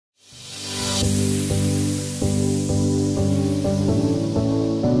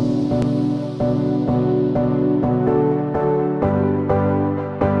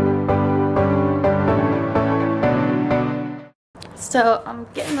So I'm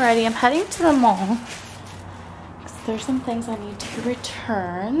getting ready. I'm heading to the mall. There's some things I need to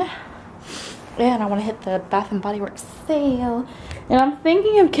return. And I want to hit the Bath and Body Works sale. And I'm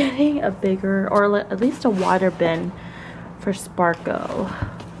thinking of getting a bigger, or at least a wider bin for Sparko.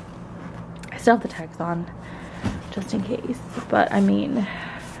 I still have the tags on, just in case. But I mean,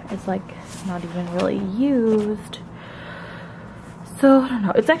 it's like not even really used. So I don't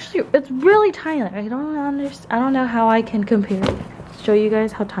know. It's really tiny. Like, I don't know how I can compare it. Show you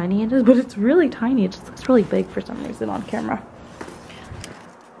guys how tiny it is, but it's really tiny. It just looks really big for some reason on camera.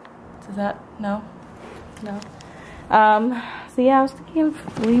 Does that no? So yeah, I was thinking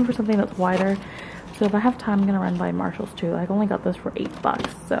of looking for something that's wider. So if I have time, I'm gonna run by Marshall's too. I only got this for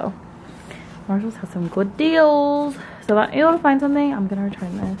 $8, so Marshall's has some good deals. So if I'm able to find something, I'm gonna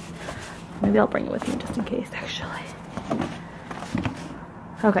return this. Maybe I'll bring it with me just in case, actually.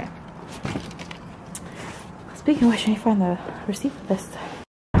 Okay. Speaking of which, I need to find the receipt for this.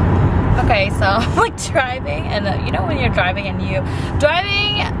 Okay, so I'm like driving, and you know when you're driving and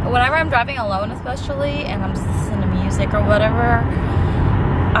whenever I'm driving alone especially, and I'm just listening to music or whatever,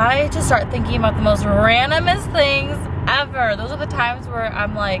 I just start thinking about the most randomest things ever. Those are the times where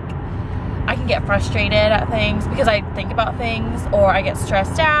I'm like, I can get frustrated at things because I think about things, or I get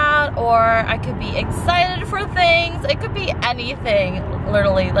stressed out, or I could be excited for things. It could be anything,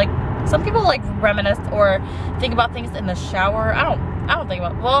 literally. Like, some people like reminisce or think about things in the shower. I don't think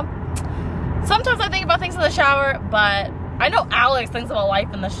about, well, sometimes I think about things in the shower, but I know Alex thinks about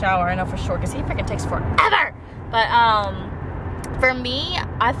life in the shower. I know for sure, because he freaking takes forever. But for me,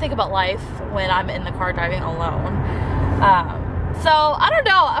 I think about life when I'm in the car driving alone. So I don't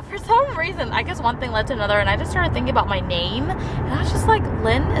know, for some reason, I guess one thing led to another, and I just started thinking about my name, and I was just like,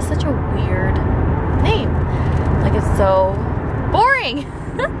 Lynn is such a weird name. Like, it's so boring.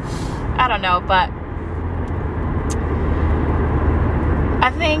 I don't know, but I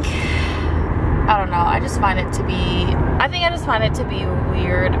don't know, I just find it to be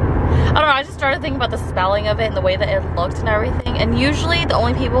weird. I don't know, I just started thinking about the spelling of it and the way that it looked and everything, and usually the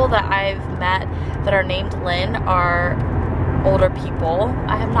only people that I've met that are named Lynn are older people.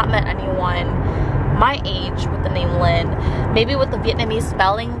 I have not met anyone my age with the name Lynn. Maybe with the Vietnamese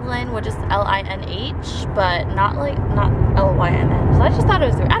spelling Lynn, which is L-I-N-H, but not L-Y-N-N. So I just thought it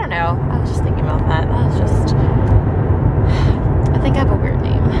was weird. I don't know. I was just thinking about that. I think I have a weird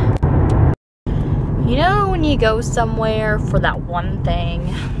name. You know when you go somewhere for that one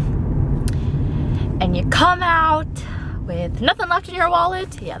thing and you come out with nothing left in your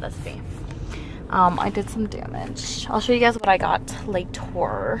wallet? Yeah, that's me. I did some damage. I'll show you guys what I got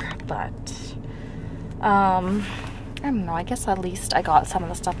later, but I don't know, I guess at least I got some of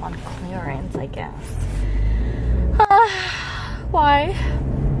the stuff on clearance, I guess. Why?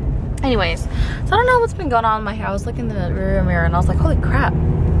 Anyways, so I don't know what's been going on in my hair. I was looking in the rear mirror and I was like, holy crap.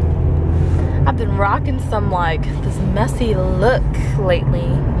 I've been rocking some like this messy look lately,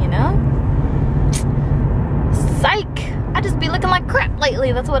 you know? Psych! I just be looking like crap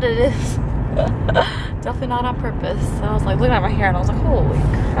lately, that's what it is. Definitely not on purpose. So I was like looking at my hair and I was like, holy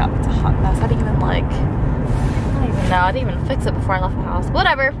crap, it's a hot mess. I didn't even like, I don't even know, I didn't even fix it before I left the house.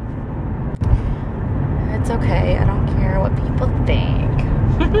 Whatever. It's okay, I don't care what people think.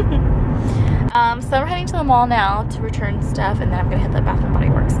 So I'm heading to the mall now to return stuff, and then I'm gonna hit the Bath and Body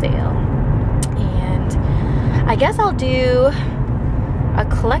Works sale. And I guess I'll do a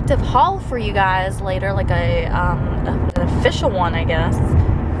collective haul for you guys later, like an official one, I guess.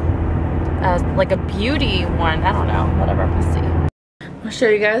 Like a beauty one, I don't know, whatever, we'll see. I'll show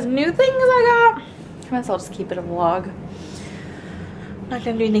you guys new things I got. I guess I'll just keep it a vlog. I'm not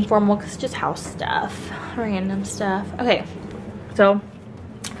gonna do anything formal because it's just house stuff, random stuff. Okay, so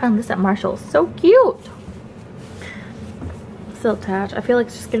I found this at Marshall's, so cute. Still attached. I feel like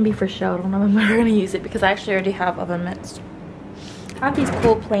it's just gonna be for show. I don't know if I'm ever gonna use it because I actually already have oven mitts. I have these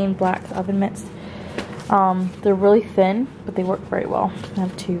cool plain black oven mitts. They're really thin, but they work very well. I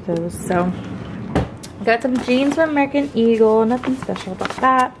have 2 of those. So I got some jeans from American Eagle. Nothing special about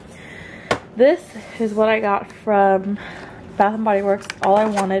that. This is what I got from Bath and Body Works. All I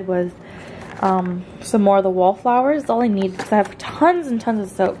wanted was some more of the wallflowers. That's all I need because I have tons and tons of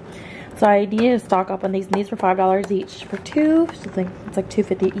soap. So I needed to stock up on these. And these were $5 each for 2. So it's like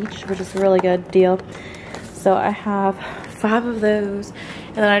 $2.50 each, which is a really good deal. So I have 5 of those.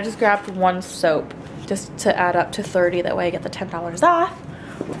 And then I just grabbed 1 soap, just to add up to 30, that way I get the $10 off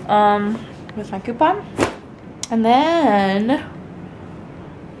with my coupon. And then,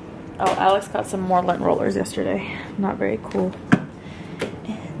 oh, Alex got some more lint rollers yesterday. Not very cool.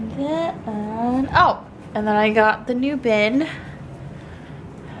 And then, oh, and then I got the new bin,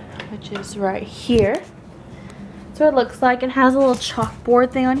 which is right here. It's what it looks like. It has a little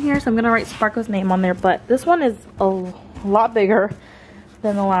chalkboard thing on here, so I'm gonna write Sparkle's name on there, but this one is a lot bigger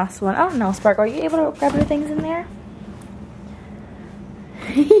than the last one. I don't know, Sparkle, are you able to grab your things in there?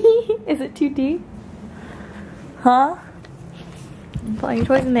 Is it too deep? Huh? You put all your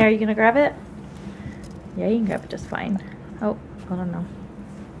toys in there. Are you gonna grab it? Yeah, you can grab it just fine. Oh, I don't know.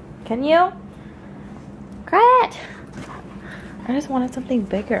 Can you? Grab it! I just wanted something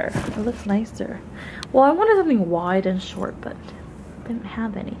bigger. It looks nicer. Well, I wanted something wide and short, but I didn't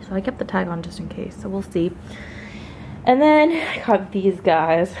have any. So I kept the tag on just in case. So we'll see. And then I got these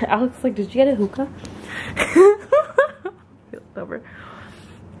guys. Alex, like, did you get a hookah? It's over.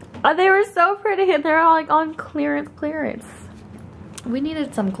 They were so pretty, and they're all like on clearance. We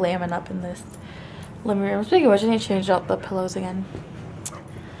needed some glamming up in this living room. Speaking of which, I need to change out the pillows again.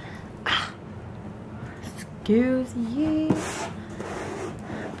 Excuse ye.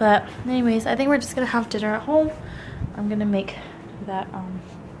 But anyways, I think we're just gonna have dinner at home. I'm gonna make that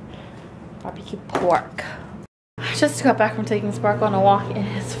barbecue pork. I just got back from taking Sparkle on a walk, and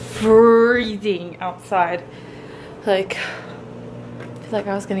it's freezing outside. Like, I feel like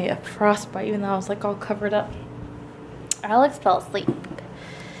I was gonna get frostbite even though I was like all covered up. Alex fell asleep,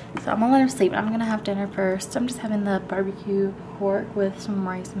 so I'm gonna let him sleep. I'm gonna have dinner first. I'm just having the barbecue pork with some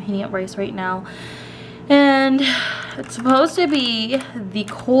rice. I'm heating up rice right now, and it's supposed to be the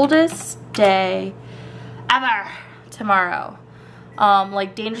coldest day ever tomorrow.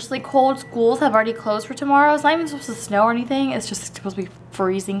 Like dangerously cold. Schools have already closed for tomorrow. It's not even supposed to snow or anything. It's just supposed to be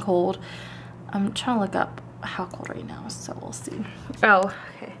freezing cold. I'm trying to look up how cold right now, so we'll see. Oh,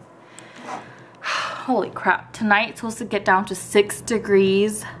 okay. Holy crap. Tonight it's supposed to get down to 6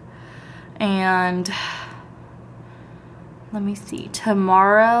 degrees. And let me see.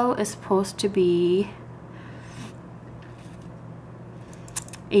 Tomorrow is supposed to be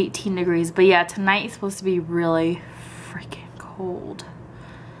 18 degrees. But yeah, tonight is supposed to be really freaking cold.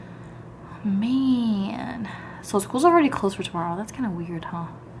 Man. So school's already closed for tomorrow. That's kind of weird, huh?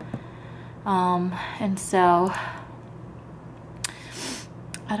 And so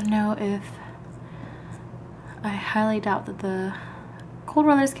I don't know if I highly doubt that the cold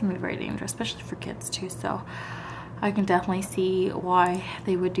weathers can be very dangerous, especially for kids too. So I can definitely see why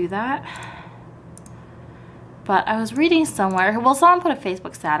they would do that. But I was reading somewhere, well, someone put a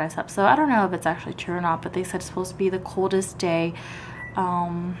Facebook status up, so I don't know if it's actually true or not, but they said it's supposed to be the coldest day,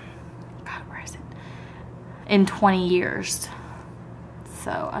 God, where is it? In 20 years.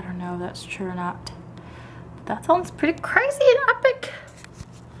 So I don't know if that's true or not. But that sounds pretty crazy and epic.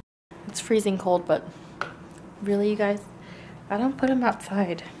 It's freezing cold, but really, you guys, I don't put him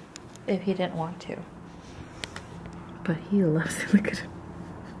outside if he didn't want to. But he loves it. Look at him.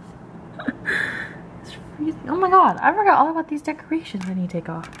 It's freezing. Oh my god, I forgot all about these decorations I need to take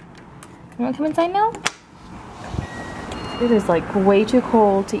off. You want to come inside now? It is like way too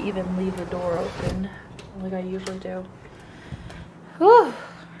cold to even leave the door open like I usually do. Whew.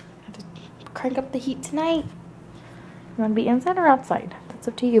 I have to crank up the heat tonight. You want to be inside or outside? That's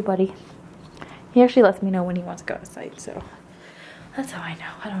up to you, buddy. He actually lets me know when he wants to go outside, so that's how I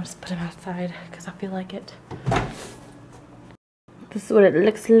know. I don't just put him outside because I feel like it. This is what it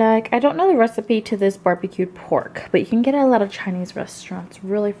looks like. I don't know the recipe to this barbecued pork, but you can get it at a lot of Chinese restaurants.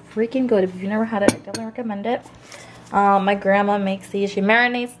 Really freaking good. If you've never had it, I definitely recommend it. My grandma makes these. She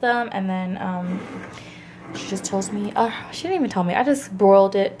marinates them, and then she just tells me, she didn't even tell me. I just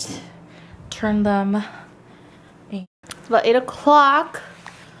broiled it, turned them. It's about 8 o'clock.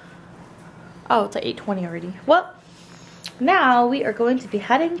 Oh, it's like 8:20 already. Well, now we are going to be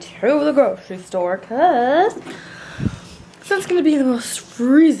heading to the grocery store because it's going to be the most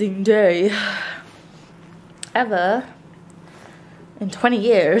freezing day ever in 20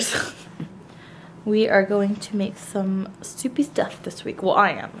 years. We are going to make some soupy stuff this week. Well,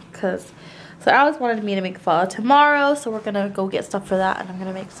 I am, because so Alex wanted me to make pho tomorrow, so we're gonna go get stuff for that, and I'm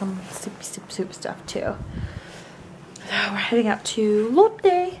gonna make some soupy soup stuff too. So we're heading out to Lotte.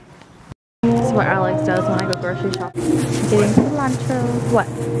 This is what Alex does when I go grocery shopping. Getting cilantro. What?